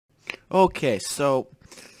Okay, so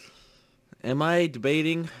am I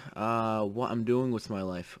debating what I'm doing with my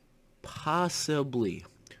life? Possibly.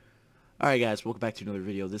 Alright guys, welcome back to another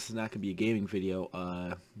video. This is not going to be a gaming video.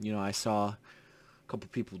 I saw a couple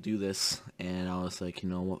people do this, and I was like, you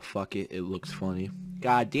know what, fuck it, it looks funny.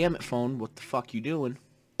 God damn it, phone, what the fuck you doing?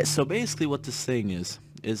 So basically what this thing is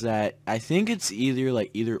that I think it's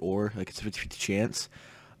either or, like it's a 50-50 chance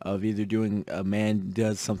of either doing a man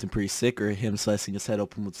does something pretty sick or him slicing his head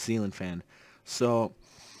open with a ceiling fan. So,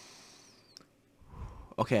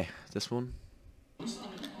 okay, this one. Watch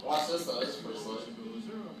this though, this is pretty slick.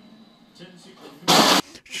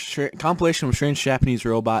 Compilation of strange Japanese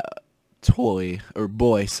robot toy, or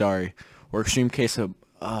boy, sorry, or extreme case of,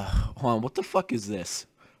 hold on, what the fuck is this?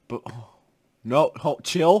 But, no,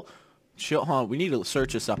 chill, hold on, we need to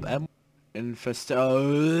search this up.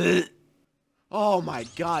 Oh my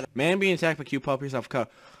god. Man being attacked by cute puppies off cut.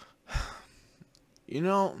 You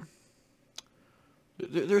know,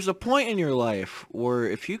 there's a point in your life where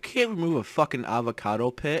if you can't remove a fucking avocado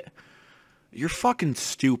pit, you're fucking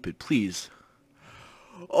stupid, please.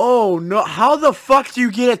 Oh no, how the fuck do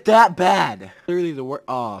you get it that bad? Literally the word,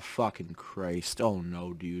 oh fucking Christ, oh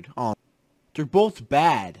no dude. Oh, they're both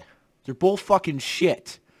bad. They're both fucking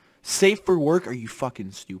shit. Safe for work, are you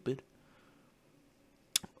fucking stupid?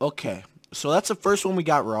 Okay, so that's the first one we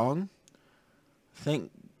got wrong.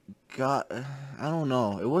 Thank God, I don't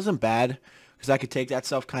know, it wasn't bad, because I could take that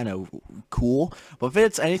stuff kind of cool, but if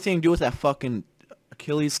it's anything to do with that fucking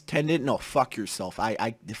Achilles tendon, no, fuck yourself.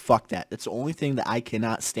 Fuck that. That's the only thing that I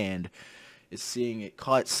cannot stand is seeing it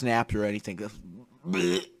cut, snapped, or anything.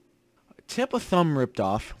 Tip of thumb ripped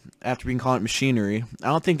off after being caught machinery. I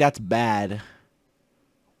don't think that's bad.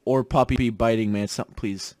 Or puppy biting, man. Something,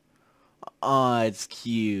 please. Aw, it's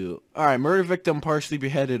cute. Alright, murder victim partially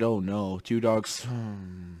beheaded. Oh no. Two dogs.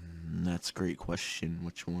 That's a great question.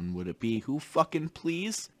 Which one would it be? Who fucking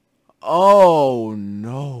please? Oh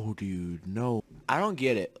no, dude, no. I don't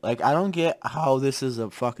get it. Like, I don't get how this is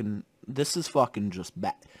fucking just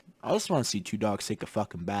bad. I just want to see two dogs take a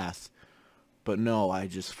fucking bath. But no, I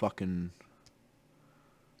just fucking...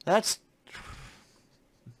 That's...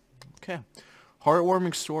 Okay.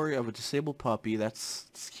 Heartwarming story of a disabled puppy. That's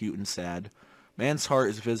cute and sad. Man's heart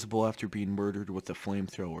is visible after being murdered with a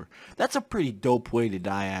flamethrower. That's a pretty dope way to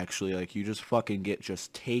die, actually. Like, you just fucking get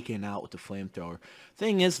just taken out with the flamethrower.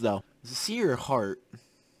 Thing is, though, to see your heart...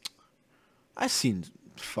 I've seen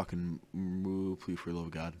fucking... Please, for the love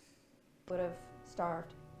of God. Would have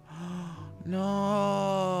starved. No,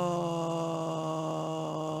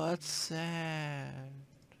 that's sad.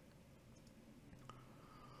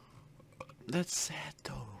 That's sad,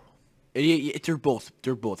 though. They're both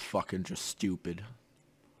fucking just stupid.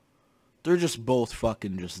 They're just both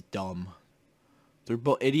fucking just dumb. They're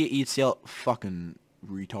both idiot eats out fucking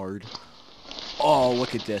retard. Oh,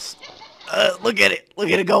 look at this. Look at it. Look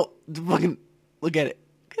at it go. Fucking look at it.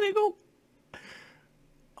 Look at it go.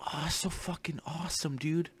 Oh, so fucking awesome,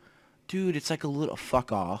 dude. Dude, it's like a little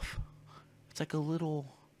fuck off. It's like a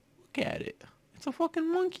little look at it. It's a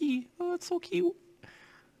fucking monkey. Oh, it's so cute.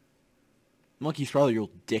 Monkey's probably your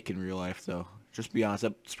dick in real life, though. Just be honest,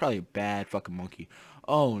 it's probably a bad fucking monkey.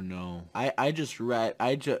 Oh no,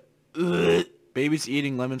 baby's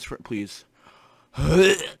eating lemons for please.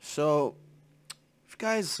 So, if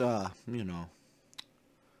guys,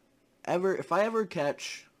 if I ever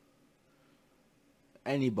catch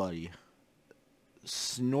anybody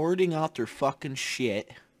snorting out their fucking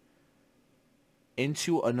shit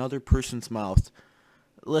into another person's mouth,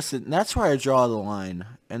 listen, that's where I draw the line,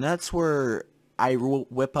 and that's where I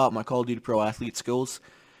whip out my Call of Duty Pro Athlete skills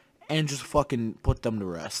and just fucking put them to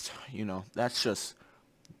rest. You know, that's just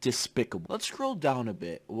despicable. Let's scroll down a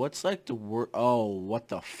bit. What's like the word? Oh, what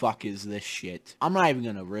the fuck is this shit? I'm not even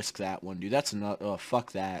gonna risk that one, dude. That's another. Oh,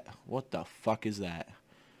 fuck that. What the fuck is that?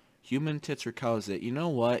 Human tits or cows it. You know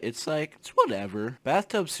what? It's like, it's whatever.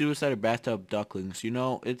 Bathtub suicide or bathtub ducklings. You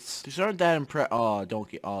know, these aren't that oh, don't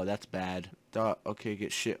get, oh, that's bad. Okay,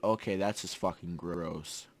 get shit. Okay, that's just fucking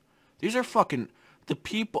gross. These are fucking, the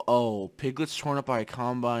people, oh, piglets torn up by a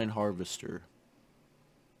combine harvester.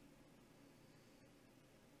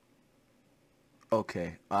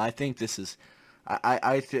 Okay, I think this is,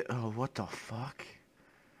 oh, what the fuck?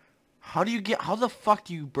 How the fuck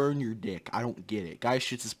do you burn your dick? I don't get it. Guy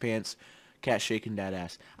shits his pants, cat shaking that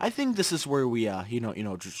ass. I think this is where we,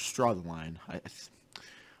 just draw the line.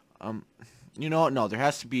 You know what? No, there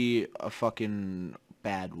has to be a fucking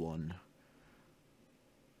bad one.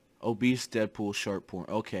 Obese Deadpool shark porn.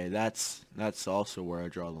 Okay, that's also where I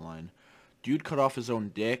draw the line. Dude cut off his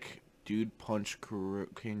own dick. Dude punched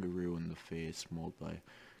kangaroo in the face. Mauled by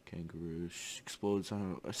Kangaroo explodes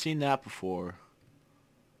on... I've seen that before.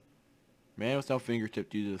 Man without fingertip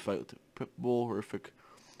due to the fight with the pit bull. Horrific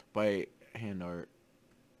by hand art.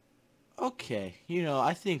 Okay, you know,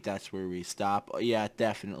 I think that's where we stop. Yeah,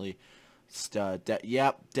 definitely.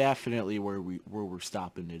 Yep, definitely where we're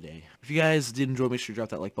stopping today. If you guys did enjoy, make sure to drop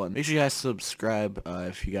that like button. Make sure you guys subscribe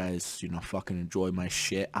if you guys, you know, fucking enjoy my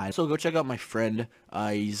shit. So go check out my friend.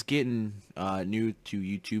 He's getting new to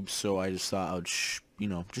YouTube, so I just thought I would, you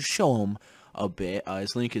know, just show him a bit.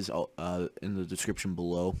 His link is in the description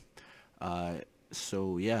below.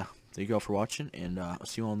 So yeah, thank you all for watching, and I'll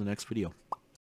see you all in the next video.